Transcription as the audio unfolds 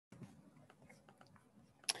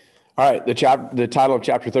All right, the title of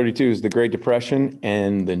chapter 32 is The Great Depression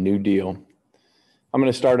and the New Deal. I'm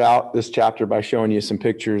going to start out this chapter by showing you some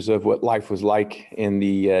pictures of what life was like in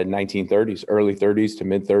the 1930s, early 30s to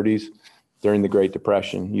mid 30s during the Great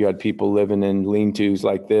Depression. You had people living in lean-tos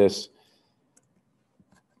like this.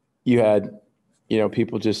 You had,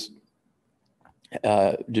 people just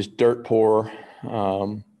dirt poor.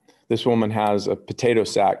 This woman has a potato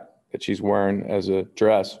sack that she's wearing as a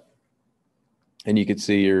dress. And you could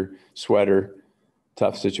see her sweater,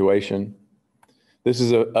 tough situation. This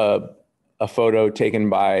is a photo taken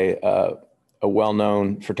by a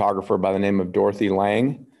well-known photographer by the name of Dorothy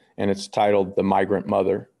Lang, and it's titled The Migrant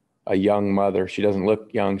Mother, a young mother. She doesn't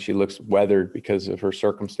look young. She looks weathered because of her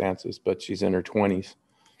circumstances, but she's in her 20s.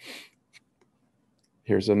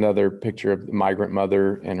 Here's another picture of the migrant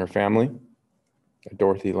mother and her family, a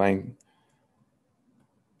Dorothy Lang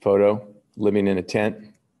photo, living in a tent.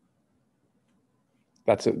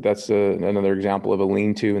 That's another example of a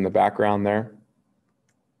lean-to in the background there.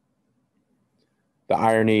 The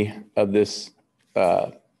irony of this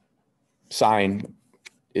sign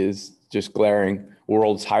is just glaring.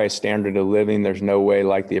 World's highest standard of living. There's no way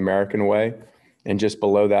like the American way. And just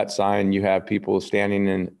below that sign, you have people standing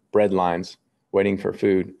in bread lines waiting for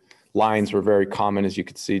food. Lines were very common, as you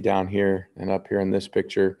could see down here and up here in this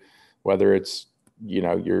picture, whether it's,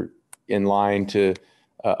 you're in line to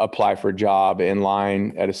apply for a job, in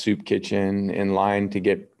line at a soup kitchen, in line to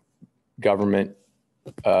get government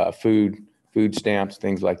food stamps,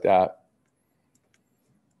 things like that.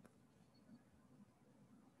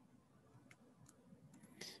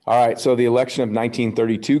 All right, so the election of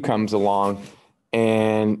 1932 comes along,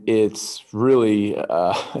 and it's really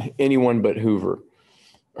anyone but Hoover.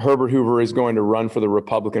 Herbert Hoover is going to run for the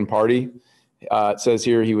Republican Party. It says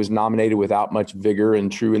here he was nominated without much vigor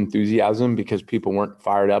and true enthusiasm because people weren't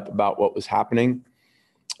fired up about what was happening.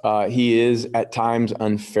 He is at times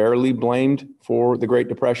unfairly blamed for the Great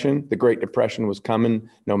Depression. The Great Depression was coming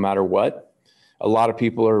no matter what. A lot of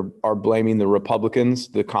people are blaming the Republicans,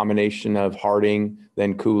 the combination of Harding,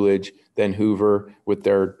 then Coolidge, then Hoover with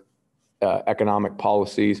their economic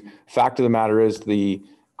policies. Fact of the matter is the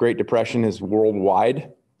Great Depression is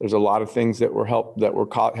worldwide. There's a lot of things that helped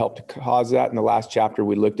to cause that. In the last chapter,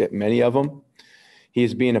 we looked at many of them. He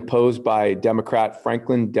is being opposed by Democrat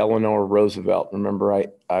Franklin Delano Roosevelt. Remember,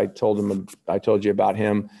 I told you about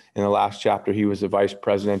him in the last chapter. He was a vice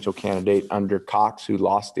presidential candidate under Cox, who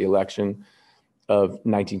lost the election of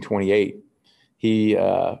 1928. He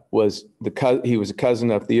was a cousin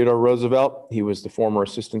of Theodore Roosevelt. He was the former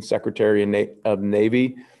Assistant Secretary of the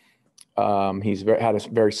Navy. He's had a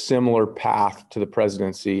very similar path to the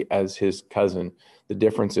presidency as his cousin. The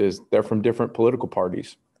difference is they're from different political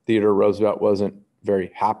parties. Theodore Roosevelt wasn't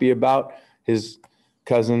very happy about his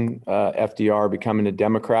cousin FDR becoming a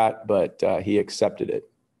Democrat, but he accepted it.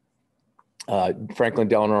 Franklin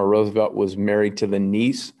Delano Roosevelt was married to the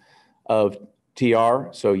niece of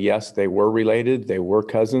TR, so yes, they were related. They were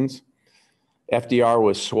cousins. FDR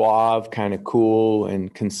was suave, kind of cool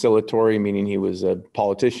and conciliatory, meaning he was a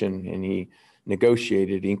politician and he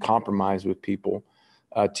negotiated, he compromised with people.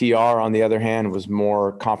 TR, on the other hand, was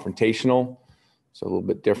more confrontational, so a little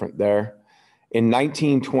bit different there. In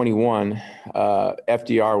 1921,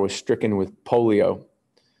 FDR was stricken with polio,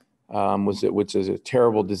 which is a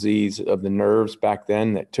terrible disease of the nerves back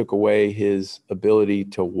then that took away his ability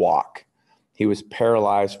to walk. He was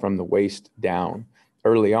paralyzed from the waist down.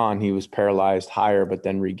 Early on, he was paralyzed higher, but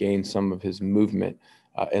then regained some of his movement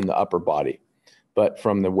in the upper body. But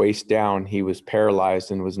from the waist down, he was paralyzed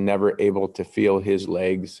and was never able to feel his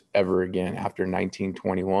legs ever again after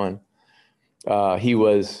 1921. He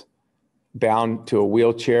was bound to a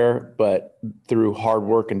wheelchair, but through hard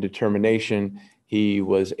work and determination, he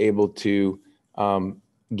was able to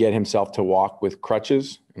get himself to walk with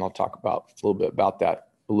crutches. And I'll talk about a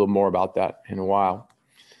little more about that in a while.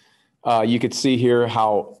 You could see here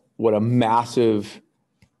what a massive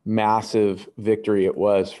victory it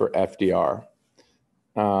was for FDR.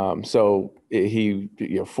 For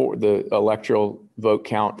the electoral vote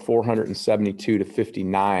count, 472 to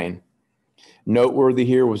 59. Noteworthy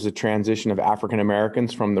here was the transition of African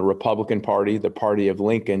Americans from the Republican Party, the party of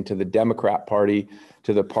Lincoln, to the Democrat Party,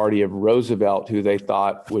 to the party of Roosevelt, who they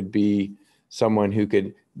thought would be someone who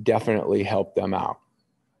could definitely help them out.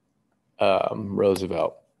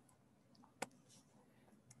 Roosevelt.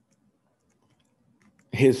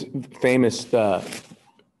 His famous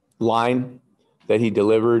line that he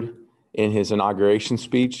delivered in his inauguration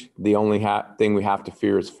speech, the only thing we have to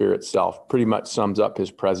fear is fear itself, pretty much sums up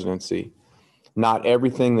his presidency. Not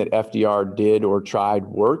everything that FDR did or tried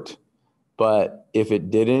worked, But if it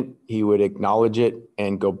didn't, he would acknowledge it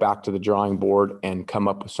and go back to the drawing board and come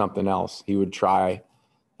up with something else. He would try.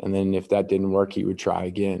 And then if that didn't work, he would try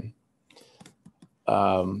again.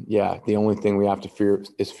 Yeah, the only thing we have to fear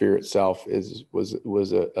is fear itself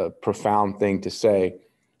was a profound thing to say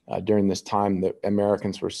during this time that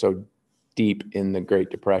Americans were so deep in the Great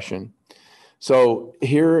Depression. So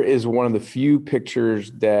here is one of the few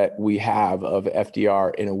pictures that we have of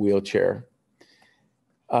FDR in a wheelchair.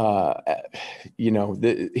 You know,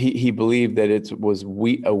 he believed that it was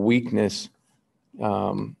a weakness.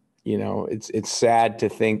 You know, it's sad to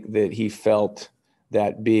think that he felt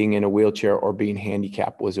that being in a wheelchair or being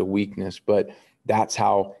handicapped was a weakness, but that's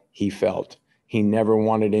how he felt. He never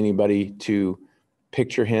wanted anybody to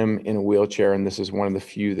picture him in a wheelchair, and this is one of the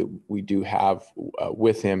few that we do have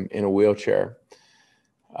with him in a wheelchair.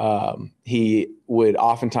 He would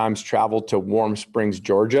oftentimes travel to Warm Springs,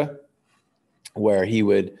 Georgia, where he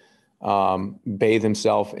would bathe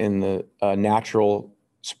himself in the natural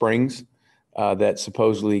springs that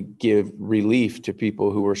supposedly give relief to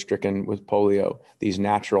people who were stricken with polio. These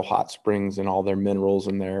natural hot springs and all their minerals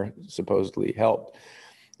in there supposedly helped.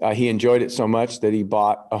 He enjoyed it so much that he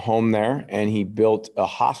bought a home there and he built a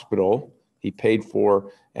hospital. He paid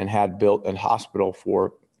for and had built a hospital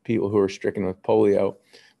for people who were stricken with polio,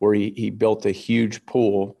 where he built a huge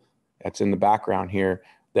pool that's in the background here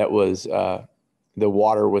that was the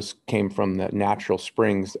water came from the natural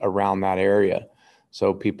springs around that area.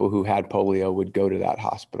 So people who had polio would go to that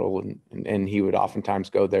hospital, and he would oftentimes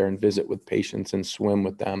go there and visit with patients and swim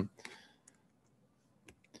with them.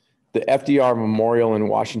 The FDR Memorial in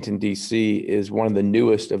Washington, D.C. is one of the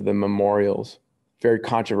newest of the memorials, very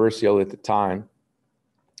controversial at the time.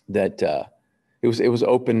 That it was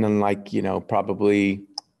opened in probably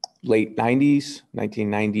late 90s,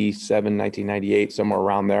 1997, 1998, somewhere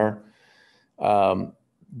around there.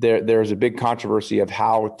 There's a big controversy of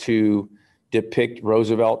how to depict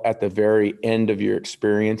Roosevelt at the very end of your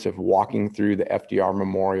experience of walking through the FDR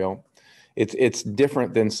Memorial. It's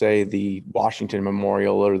different than, say, the Washington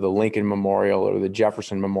Memorial or the Lincoln Memorial or the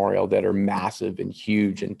Jefferson Memorial that are massive and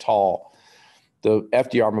huge and tall. The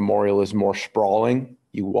FDR Memorial is more sprawling.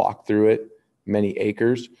 You walk through it, many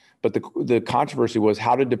acres. But the controversy was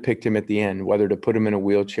how to depict him at the end, whether to put him in a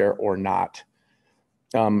wheelchair or not.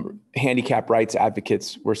 Handicap rights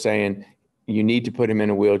advocates were saying you need to put him in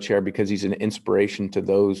a wheelchair because he's an inspiration to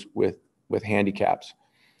those with handicaps,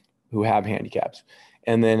 who have handicaps.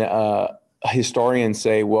 And then historians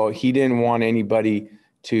say, well, he didn't want anybody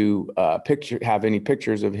to have any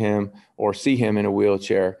pictures of him or see him in a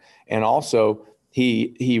wheelchair. And also,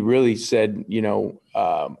 he really said, he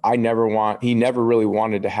never really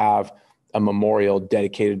wanted to have a memorial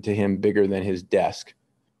dedicated to him bigger than his desk.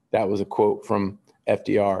 That was a quote from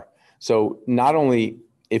FDR. So not only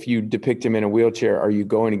if you depict him in a wheelchair are you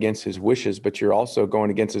going against his wishes, but you're also going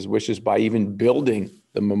against his wishes by even building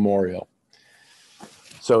the memorial.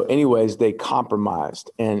 So anyways, they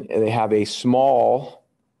compromised, and they have a small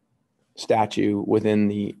statue within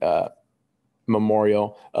the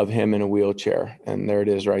memorial of him in a wheelchair. And there it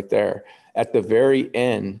is right there. At the very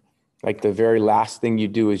end, like the very last thing you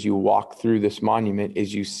do as you walk through this monument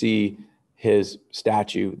is you see his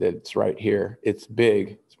statue that's right here. It's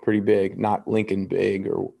big. It's pretty big, not Lincoln big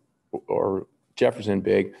or Jefferson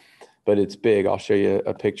big, but it's big. I'll show you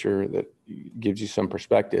a picture that gives you some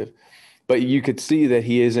perspective. But you could see that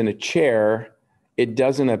he is in a chair. It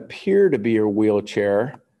doesn't appear to be a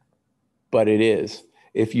wheelchair, but it is.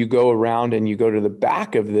 If you go around and you go to the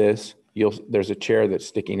back of this, there's a chair that's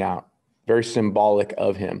sticking out, very symbolic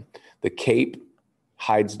of him. The cape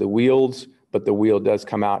hides the wheels, but the wheel does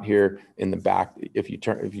come out here in the back. If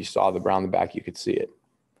you saw around the back, you could see it.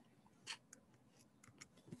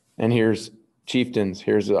 And here's Chieftains.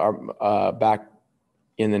 Here's our back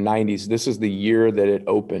in the 90s. This is the year that it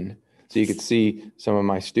opened. So you could see some of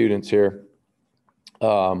my students here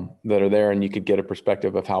that are there, and you could get a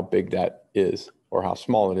perspective of how big that is or how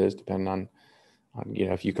small it is, depending on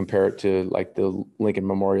if you compare it to like the Lincoln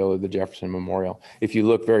Memorial or the Jefferson Memorial. If you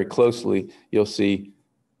look very closely, you'll see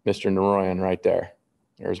Mr. Naroyan right there.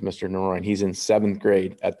 There's Mr. Naroyan. He's in 7th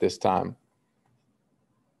grade at this time.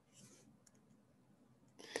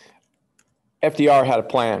 FDR had a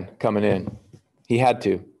plan coming in. He had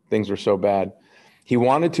to. Things were so bad. He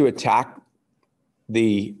wanted to attack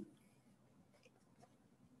the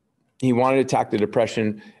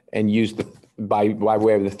Depression and use by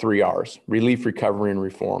way of the 3 R's: relief, recovery, and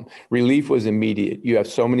reform. Relief was immediate. You have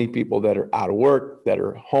so many people that are out of work, that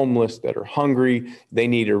are homeless, that are hungry. They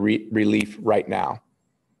need a relief right now.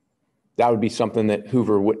 That would be something that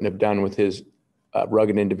Hoover wouldn't have done with his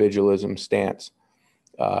rugged individualism stance.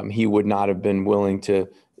 He would not have been willing to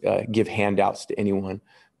give handouts to anyone.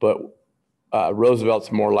 But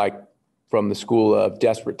Roosevelt's more like from the school of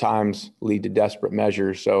desperate times lead to desperate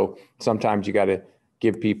measures. So sometimes you got to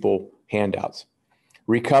give people handouts.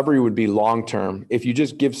 Recovery would be long-term. If you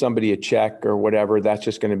just give somebody a check or whatever, that's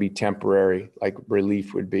just going to be temporary, like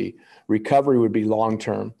relief would be. Recovery would be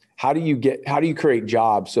long-term. How do you create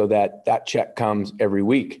jobs so that that check comes every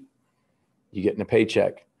week? You getting a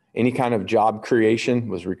paycheck. Any kind of job creation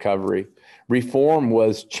was recovery. Reform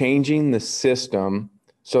was changing the system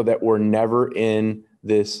so that we're never in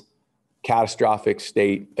this catastrophic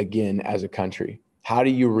state again as a country. How do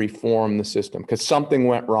you reform the system? Because something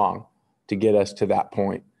went wrong to get us to that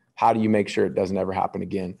point. How do you make sure it doesn't ever happen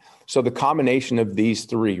again? So the combination of these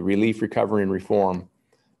three, relief, recovery, and reform,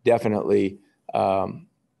 definitely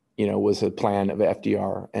was a plan of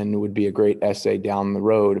FDR, and would be a great essay down the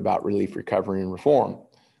road about relief, recovery, and reform,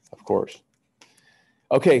 of course.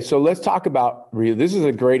 Okay, so let's talk about, this is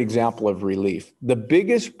a great example of relief. The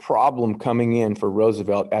biggest problem coming in for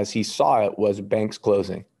Roosevelt as he saw it was banks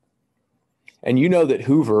closing. And you know that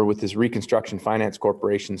Hoover, with his Reconstruction Finance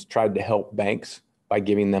Corporations, tried to help banks by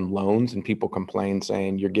giving them loans, and people complained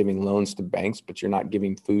saying you're giving loans to banks, but you're not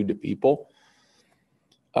giving food to people.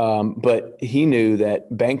 But he knew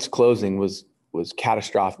that banks closing was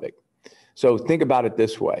catastrophic. So think about it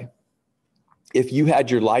this way. If you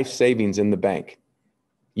had your life savings in the bank,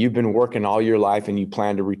 you've been working all your life and you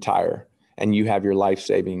plan to retire, and you have your life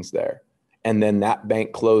savings there, and then that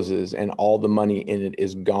bank closes and all the money in it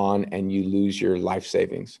is gone and you lose your life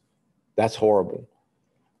savings. That's horrible,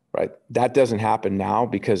 right? That doesn't happen now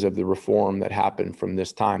because of the reform that happened from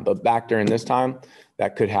this time. But back during this time,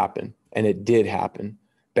 that could happen. And it did happen.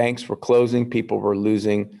 Banks were closing, people were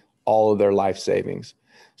losing all of their life savings.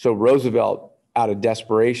 So Roosevelt, out of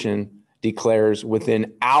desperation, declares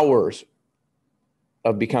within hours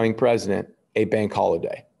of becoming president, a bank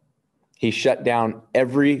holiday. He shut down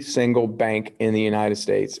every single bank in the United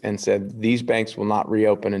States and said, these banks will not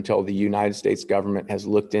reopen until the United States government has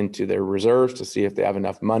looked into their reserves to see if they have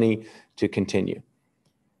enough money to continue.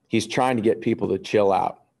 He's trying to get people to chill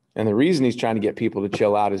out. And the reason he's trying to get people to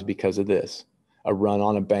chill out is because of this, a run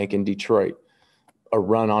on a bank in Detroit, a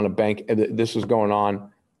run on a bank. This was going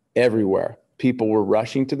on everywhere. People were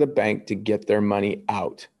rushing to the bank to get their money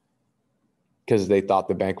out because they thought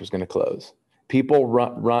the bank was going to close. People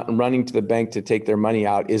running to the bank to take their money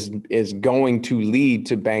out is going to lead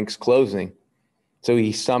to banks closing. So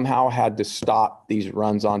he somehow had to stop these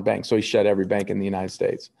runs on banks. So he shut every bank in the United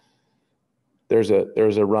States. There's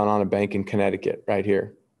a run on a bank in Connecticut right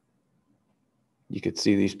here. You could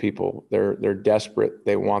see these people. They're desperate.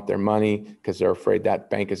 They want their money because they're afraid that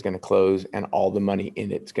bank is going to close and all the money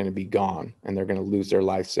in it's going to be gone and they're going to lose their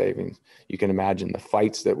life savings. You can imagine the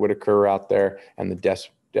fights that would occur out there and the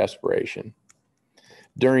desperation.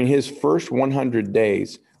 During his first 100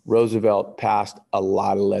 days, Roosevelt passed a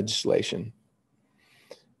lot of legislation.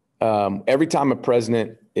 Every time a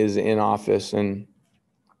president is in office and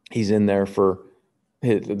he's in there for the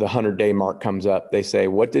 100-day mark comes up, they say,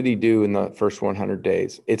 what did he do in the first 100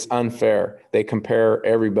 days? It's unfair. They compare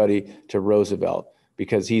everybody to Roosevelt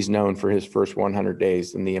because he's known for his first 100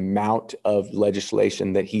 days and the amount of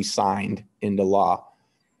legislation that he signed into law.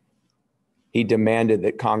 He demanded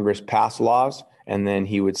that Congress pass laws, and then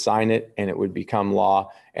he would sign it and it would become law.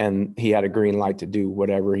 And he had a green light to do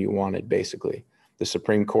whatever he wanted, basically. The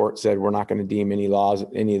Supreme Court said, we're not going to deem any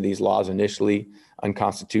of these laws initially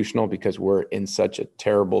unconstitutional because we're in such a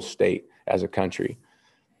terrible state as a country.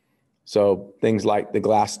 So things like the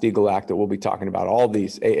Glass-Steagall Act that we'll be talking about, all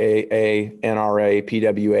these AAA, NRA,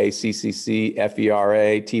 PWA, CCC,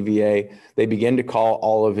 FERA, TVA, they begin to call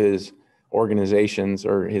all of his organizations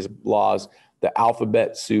or his laws the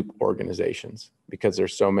alphabet soup organizations because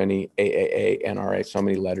there's so many AAA, NRA, so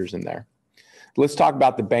many letters in there. Let's talk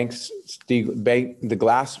about the Glass-Steagall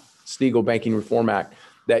Banking Reform Act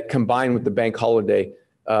that, combined with the bank holiday,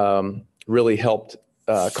 really helped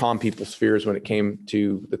calm people's fears when it came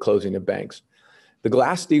to the closing of banks. The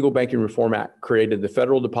Glass-Steagall Banking Reform Act created the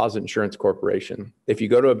Federal Deposit Insurance Corporation. If you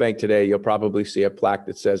go to a bank today, you'll probably see a plaque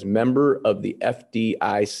that says member of the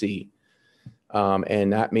FDIC.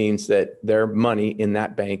 And that means that their money in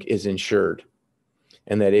that bank is insured.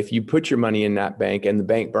 And that if you put your money in that bank and the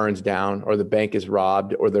bank burns down or the bank is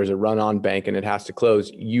robbed or there's a run on bank and it has to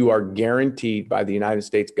close, you are guaranteed by the United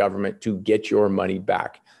States government to get your money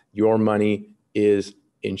back. Your money is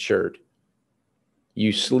insured.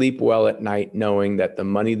 You sleep well at night knowing that the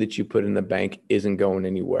money that you put in the bank isn't going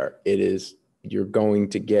anywhere. You're going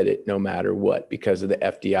to get it no matter what because of the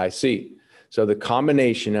FDIC. So the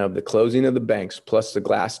combination of the closing of the banks plus the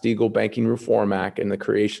Glass-Steagall Banking Reform Act and the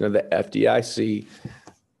creation of the FDIC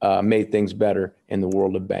made things better in the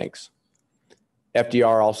world of banks.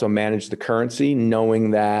 FDR also managed the currency,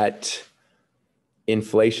 knowing that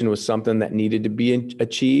inflation was something that needed to be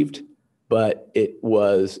achieved, but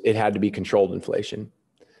it had to be controlled inflation.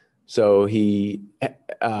 So he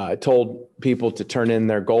told people to turn in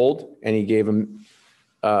their gold, and he gave them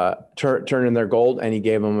turn in their gold, and he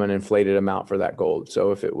gave them an inflated amount for that gold.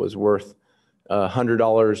 So if it was worth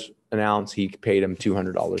 $100 an ounce, he paid them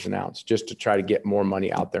 $200 an ounce just to try to get more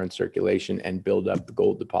money out there in circulation and build up the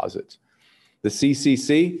gold deposits. The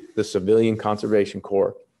CCC, the Civilian Conservation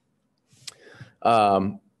Corps,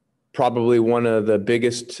 probably one of the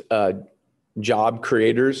biggest job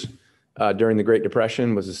creators during the Great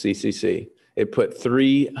Depression was the CCC. It put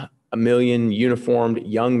 3 million uniformed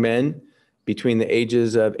young men between the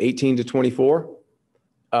ages of 18 to 24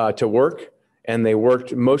 to work, and they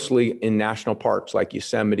worked mostly in national parks like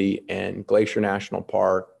Yosemite and Glacier National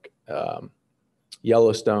Park,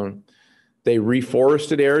 Yellowstone. They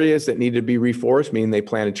reforested areas that needed to be reforested, meaning they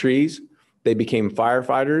planted trees. They became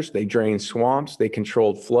firefighters. They drained swamps. They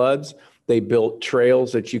controlled floods. They built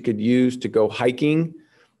trails that you could use to go hiking.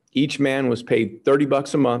 Each man was paid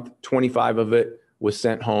 $30 a month. 25 of it was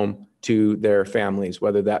sent home to their families,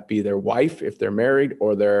 whether that be their wife if they're married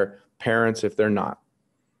or their parents if they're not.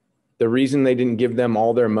 The reason they didn't give them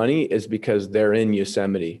all their money is because they're in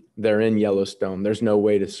Yosemite, they're in Yellowstone. There's no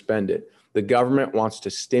way to spend it. The government wants to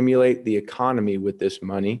stimulate the economy with this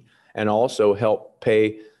money and also help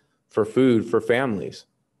pay for food for families.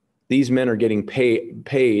 These men are getting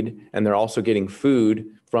paid, and they're also getting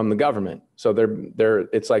food from the government. So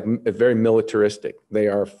it's like very militaristic. They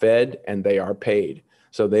are fed and they are paid.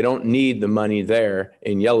 So they don't need the money there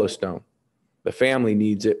in Yellowstone. The family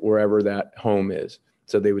needs it wherever that home is.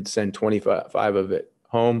 So they would send 25 of it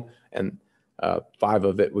home, and 5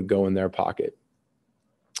 of it would go in their pocket.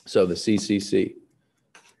 So the CCC,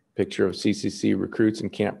 picture of CCC recruits in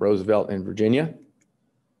Camp Roosevelt in Virginia.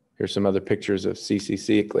 Here's some other pictures of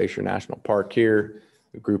CCC at Glacier National Park here,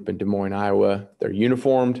 a group in Des Moines, Iowa. They're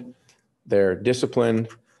uniformed, they're disciplined,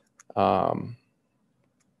 and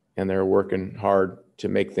they're working hard to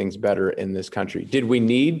make things better in this country. Did we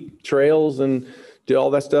need trails and do all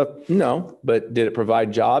that stuff? No, but did it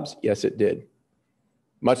provide jobs? Yes, it did.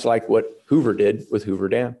 Much like what Hoover did with Hoover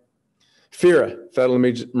Dam. FERA, Federal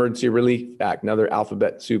Emergency Relief Act, another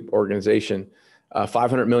alphabet soup organization.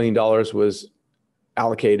 $500 million was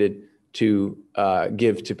allocated to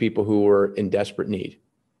give to people who were in desperate need.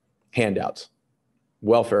 Handouts,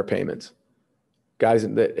 welfare payments. Guys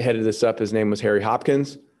that headed this up, his name was Harry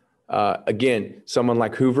Hopkins. Again, someone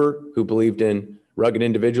like Hoover, who believed in rugged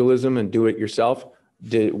individualism and do it yourself,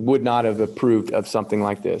 would not have approved of something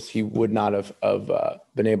like this. He would not have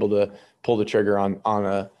been able to pull the trigger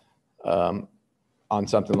on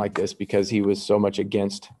something like this because he was so much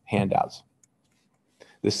against handouts.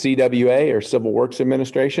 The CWA, or Civil Works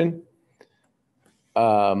Administration,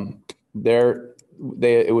 it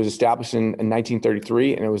was established in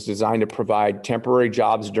 1933, and it was designed to provide temporary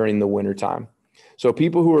jobs during the wintertime. So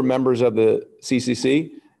people who were members of the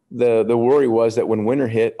CCC, the worry was that when winter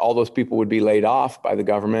hit, all those people would be laid off by the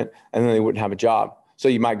government, and then they wouldn't have a job. So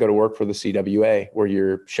you might go to work for the CWA where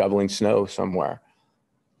you're shoveling snow somewhere,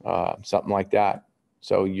 something like that.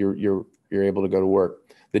 So you're able to go to work.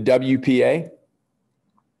 The WPA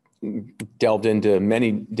delved into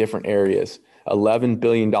many different areas. $11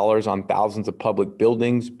 billion on thousands of public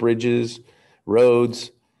buildings, bridges,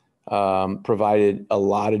 roads, provided a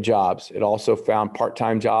lot of jobs. It also found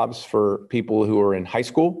part-time jobs for people who are in high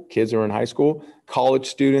school, kids who are in high school, college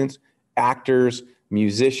students, actors,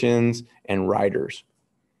 musicians, and writers.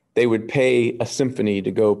 They would pay a symphony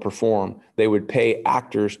to go perform. They would pay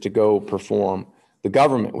actors to go perform. The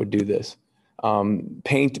government would do this.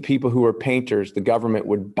 People who were painters, the government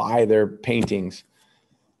would buy their paintings.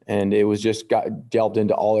 And it was just delved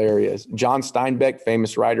into all areas. John Steinbeck,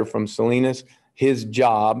 famous writer from Salinas, his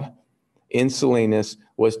job in Salinas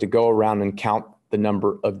was to go around and count the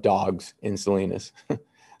number of dogs in Salinas.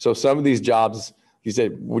 So some of these jobs, he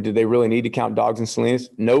said, well, did they really need to count dogs in Salinas?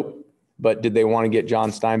 Nope. But did they want to get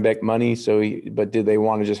John Steinbeck money? But did they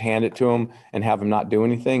want to just hand it to him and have him not do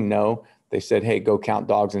anything? No. They said, hey, go count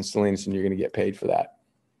dogs in Salinas and you're going to get paid for that.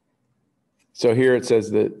 So here it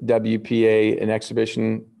says the WPA, an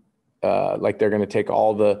exhibition, like they're going to take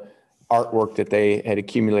all the artwork that they had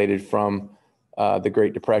accumulated from the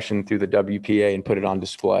Great Depression through the WPA and put it on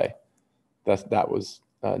display. That was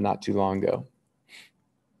not too long ago.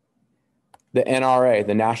 The NRA,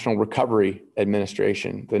 the National Recovery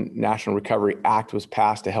Administration, the National Recovery Act was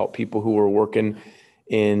passed to help people who were working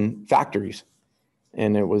in factories.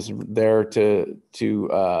 And it was there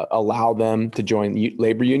to allow them to join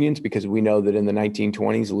labor unions, because we know that in the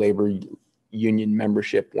 1920s, labor union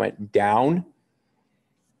membership went down.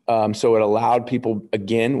 So it allowed people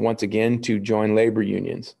once again, to join labor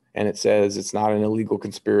unions. And it says it's not an illegal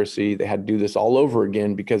conspiracy. They had to do this all over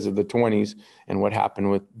again because of the 20s and what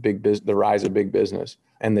happened with the rise of big business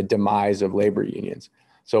and the demise of labor unions.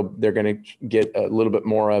 So they're going to get a little bit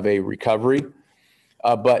more of a recovery.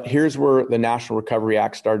 But here's where the National Recovery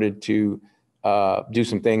Act started to do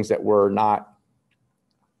some things that were not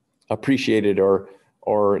appreciated or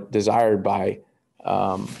desired by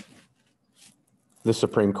the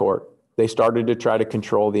Supreme Court. They started to try to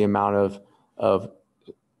control the amount of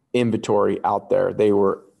inventory out there. They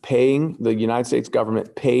were paying, the United States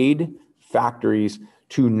government paid factories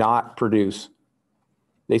to not produce.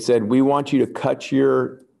 They said, we want you to cut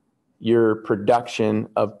your production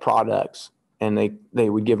of products. And they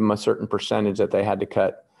would give them a certain percentage that they had to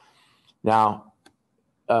cut. Now,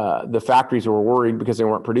 the factories were worried because they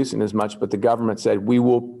weren't producing as much, but the government said, we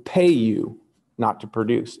will pay you not to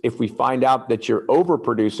produce. If we find out that you're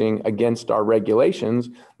overproducing against our regulations,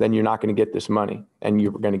 then you're not going to get this money and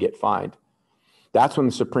you're going to get fined. That's when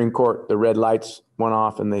the Supreme Court, the red lights went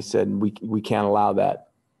off and they said, we can't allow that.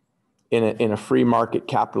 In a free market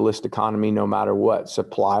capitalist economy, no matter what,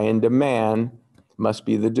 supply and demand must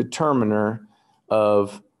be the determiner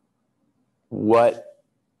of what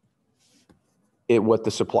the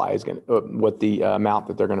supply is going to, what the amount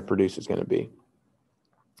that they're going to produce is going to be.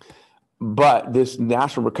 But this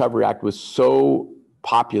National Recovery Act was so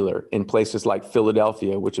popular in places like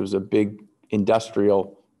Philadelphia, which was a big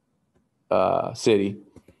industrial city,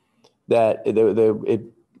 that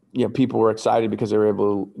people were excited because they were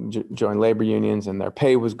able to join labor unions and their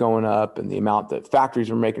pay was going up and the amount that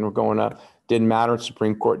factories were making were going up. Didn't matter. The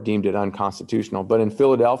Supreme Court deemed it unconstitutional. But in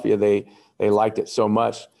Philadelphia, they liked it so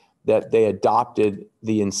much that they adopted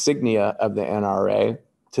the insignia of the NRA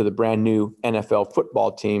to the brand new NFL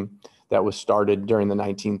football team that was started during the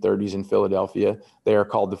 1930s in Philadelphia. They are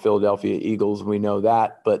called the Philadelphia Eagles. We know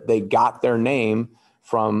that, but they got their name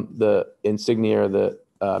from the insignia, or the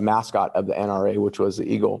mascot of the NRA, which was the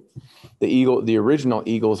eagle. The original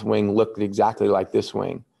Eagles wing looked exactly like this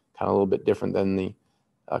wing, kind of a little bit different than the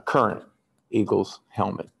current Eagles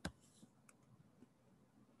helmet.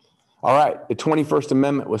 All right, the 21st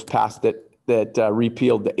Amendment was passed that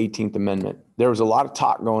repealed the 18th Amendment. There was a lot of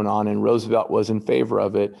talk going on, and Roosevelt was in favor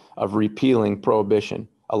of it, of repealing prohibition,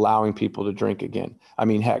 allowing people to drink again. I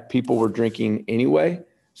mean, heck, people were drinking anyway,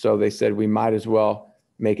 so they said we might as well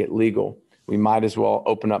make it legal. We might as well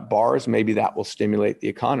open up bars. Maybe that will stimulate the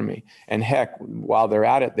economy. And heck, while they're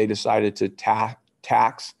at it, they decided to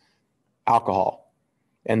tax alcohol,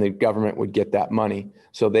 and the government would get that money.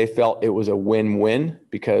 So they felt it was a win-win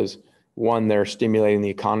because, one, they're stimulating the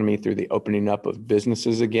economy through the opening up of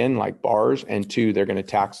businesses again, like bars, and two, they're going to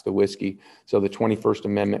tax the whiskey. So the 21st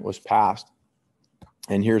Amendment was passed.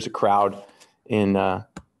 And here's a crowd in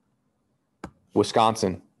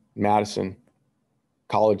Wisconsin, Madison,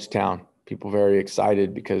 College Town. People very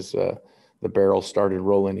excited because the barrels started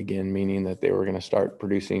rolling again, meaning that they were going to start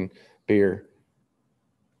producing beer.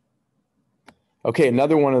 Okay,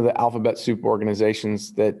 another one of the alphabet soup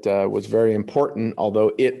organizations that was very important,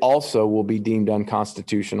 although it also will be deemed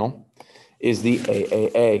unconstitutional, is the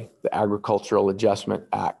AAA, the Agricultural Adjustment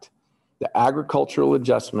Act. The Agricultural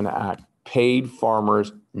Adjustment Act paid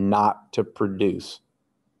farmers not to produce.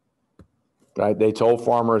 Right? They told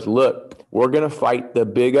farmers, look, we're going to fight the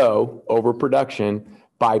big O, overproduction,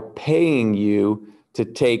 by paying you to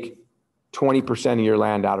take 20% of your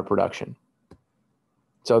land out of production.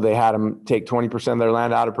 So they had them take 20% of their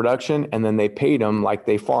land out of production, and then they paid them like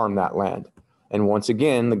they farmed that land. And once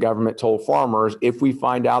again, the government told farmers, if we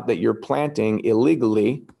find out that you're planting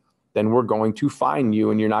illegally, then we're going to fine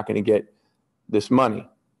you and you're not going to get this money.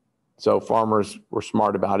 So farmers were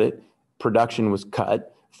smart about it. Production was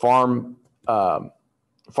cut. Farmers'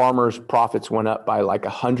 profits went up by like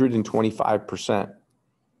 125%.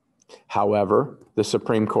 However, the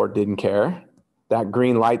Supreme Court didn't care. That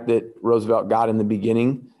green light that Roosevelt got in the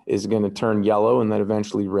beginning is going to turn yellow and then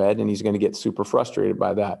eventually red, and he's going to get super frustrated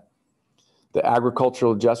by that. The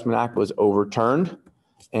Agricultural Adjustment Act was overturned,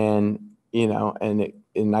 in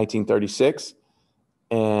 1936.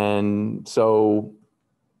 And so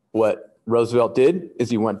what Roosevelt did is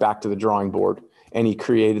he went back to the drawing board and he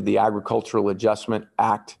created the Agricultural Adjustment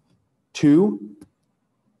Act 2.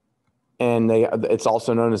 And it's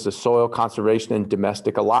also known as the Soil Conservation and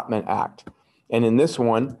Domestic Allotment Act. And in this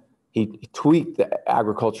one, he tweaked the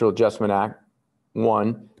Agricultural Adjustment Act.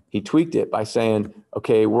 One, he tweaked it by saying,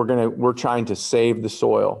 okay, we're trying to save the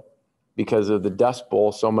soil because of the Dust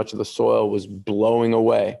Bowl. So much of the soil was blowing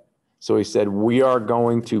away. So he said, we are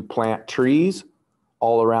going to plant trees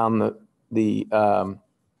all around the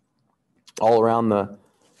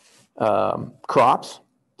crops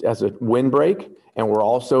as a windbreak. And we're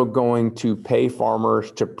also going to pay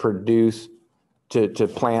farmers to produce, to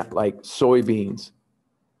plant like soybeans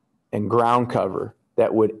and ground cover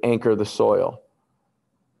that would anchor the soil.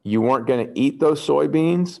 You weren't going to eat those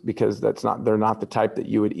soybeans because they're not the type that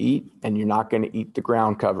you would eat, and you're not going to eat the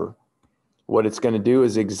ground cover. What it's going to do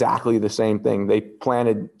is exactly the same thing. They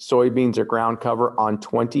planted soybeans or ground cover on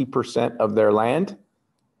 20% of their land,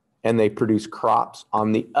 and they produce crops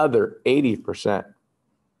on the other 80%.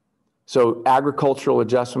 So Agricultural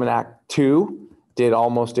Adjustment Act 2 did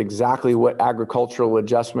almost exactly what Agricultural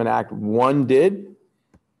Adjustment Act 1 did.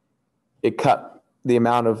 It cut the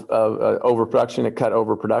amount of overproduction, it cut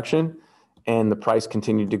overproduction, and the price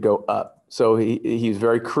continued to go up. So he's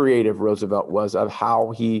very creative, Roosevelt was, of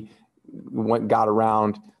how he got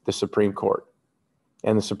around the Supreme Court,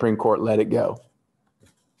 and the Supreme Court let it go.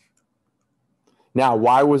 Now,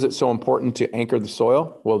 why was it so important to anchor the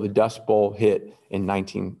soil? Well, the Dust Bowl hit in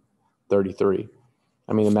 1933.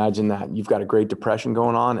 I mean, imagine that. You've got a Great Depression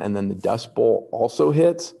going on, and then the Dust Bowl also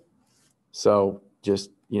hits. So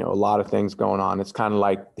just, a lot of things going on. It's kind of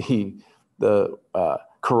like the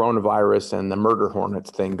coronavirus and the murder hornets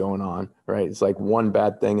thing going on, right? It's like one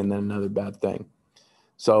bad thing and then another bad thing.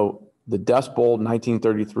 So the Dust Bowl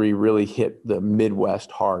 1933 really hit the Midwest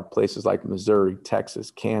hard, places like Missouri,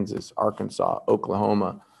 Texas, Kansas, Arkansas,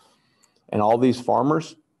 Oklahoma. And all these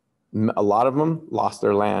farmers, a lot of them lost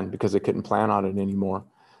their land because they couldn't plant on it anymore.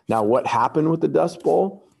 Now, what happened with the Dust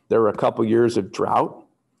Bowl? There were a couple years of drought.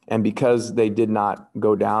 And because they did not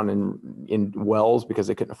go down in wells because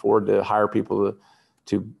they couldn't afford to hire people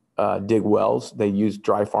to dig wells, they used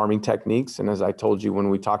dry farming techniques. And as I told you when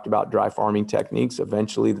we talked about dry farming techniques,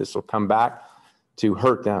 eventually this will come back to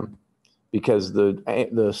hurt them because the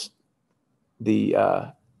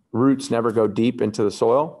roots never go deep into the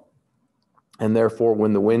soil. And therefore,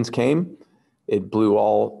 when the winds came, it blew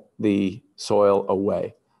all the soil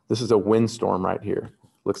away. This is a windstorm right here.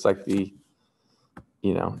 Looks like the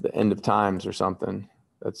end of times or something.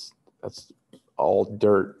 That's all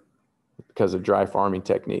dirt because of dry farming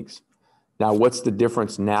techniques. Now, what's the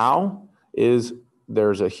difference now is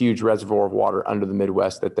there's a huge reservoir of water under the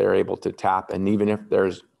Midwest that they're able to tap. And even if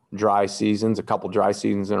there's dry seasons, a couple dry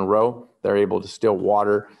seasons in a row, they're able to still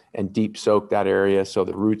water and deep soak that area so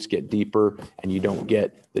the roots get deeper and you don't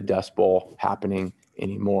get the Dust Bowl happening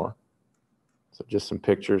anymore. So just some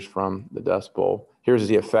pictures from the Dust Bowl. Here's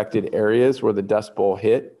the affected areas where the Dust Bowl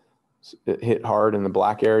hit. It hit hard in the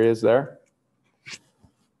black areas there.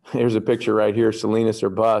 Here's a picture right here, Salinas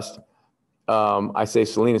or bust. I say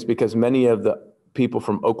Salinas because many of the people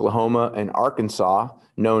from Oklahoma and Arkansas,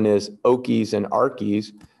 known as Okies and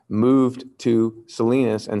Arkies, moved to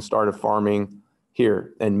Salinas and started farming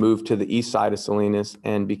here and moved to the east side of Salinas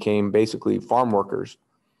and became basically farm workers.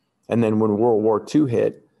 And then when World War II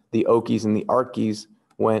hit, the Okies and the Arkies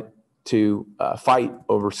went to fight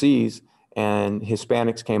overseas, and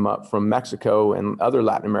Hispanics came up from Mexico and other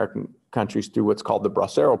Latin American countries through what's called the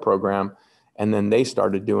Bracero program, and then they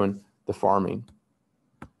started doing the farming.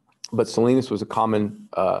 But Salinas was a common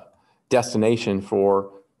destination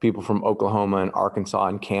for people from Oklahoma and Arkansas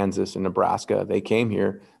and Kansas and Nebraska. They came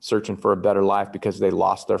here searching for a better life because they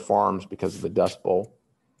lost their farms because of the Dust Bowl.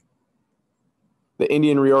 The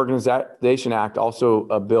Indian Reorganization Act, also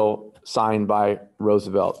a bill signed by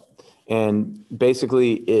Roosevelt. And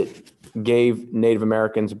basically it gave Native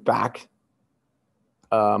Americans back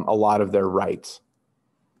a lot of their rights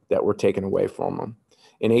that were taken away from them.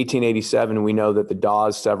 In 1887, we know that the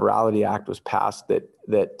Dawes Severalty Act was passed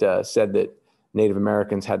that said that Native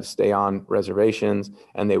Americans had to stay on reservations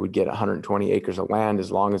and they would get 120 acres of land as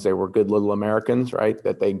long as they were good little Americans, right?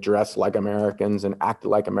 That they dressed like Americans and acted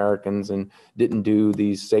like Americans and didn't do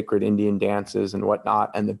these sacred Indian dances and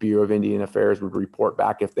whatnot. And the Bureau of Indian Affairs would report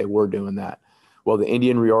back if they were doing that. Well, the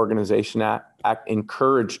Indian Reorganization Act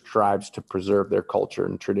encouraged tribes to preserve their culture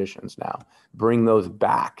and traditions now, bring those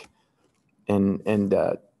back and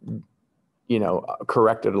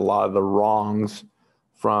corrected a lot of the wrongs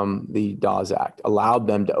from the Dawes Act, allowed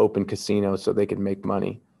them to open casinos so they could make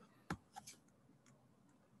money.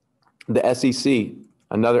 The SEC,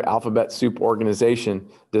 another alphabet soup organization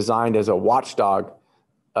designed as a watchdog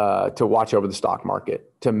to watch over the stock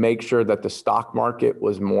market, to make sure that the stock market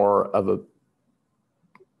was more of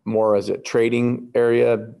more as a trading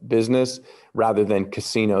area business rather than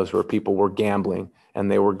casinos where people were gambling and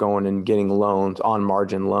they were going and getting loans, on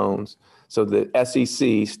margin loans. So the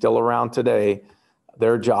SEC, still around today,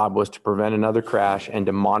 their job was to prevent another crash and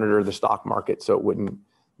to monitor the stock market so it wouldn't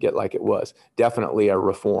get like it was. Definitely a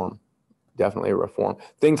reform. Definitely a reform.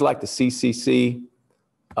 Things like the CCC,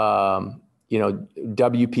 WPA,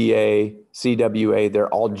 CWA, they're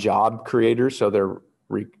all job creators, so they're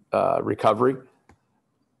recovery.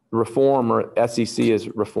 Reform, or SEC is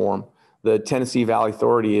reform. The Tennessee Valley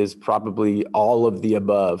Authority is probably all of the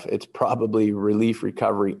above. It's probably relief,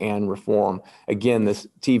 recovery, and reform. Again, this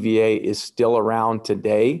TVA is still around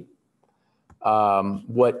today.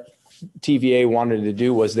 What TVA wanted to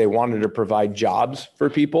do was they wanted to provide jobs for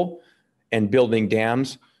people, and building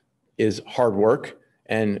dams is hard work.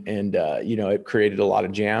 And it created a lot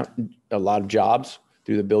of jobs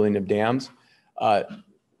through the building of dams.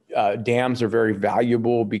 Dams are very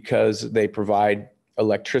valuable because they provide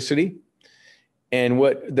electricity. And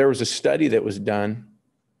there was a study that was done,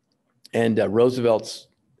 and Roosevelt's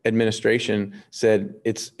administration said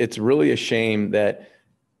it's really a shame that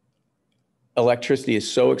electricity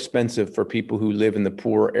is so expensive for people who live in the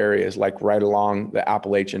poor areas, like right along the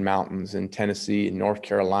Appalachian Mountains in Tennessee and North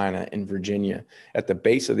Carolina and Virginia. At the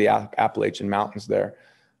base of the Appalachian Mountains there,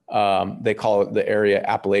 they call it the area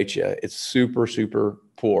Appalachia. It's super, super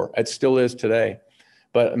poor. It still is today.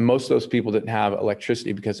 But most of those people didn't have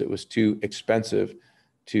electricity because it was too expensive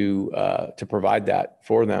to provide that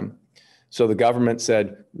for them. So the government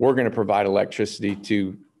said, we're going to provide electricity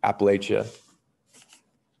to Appalachia.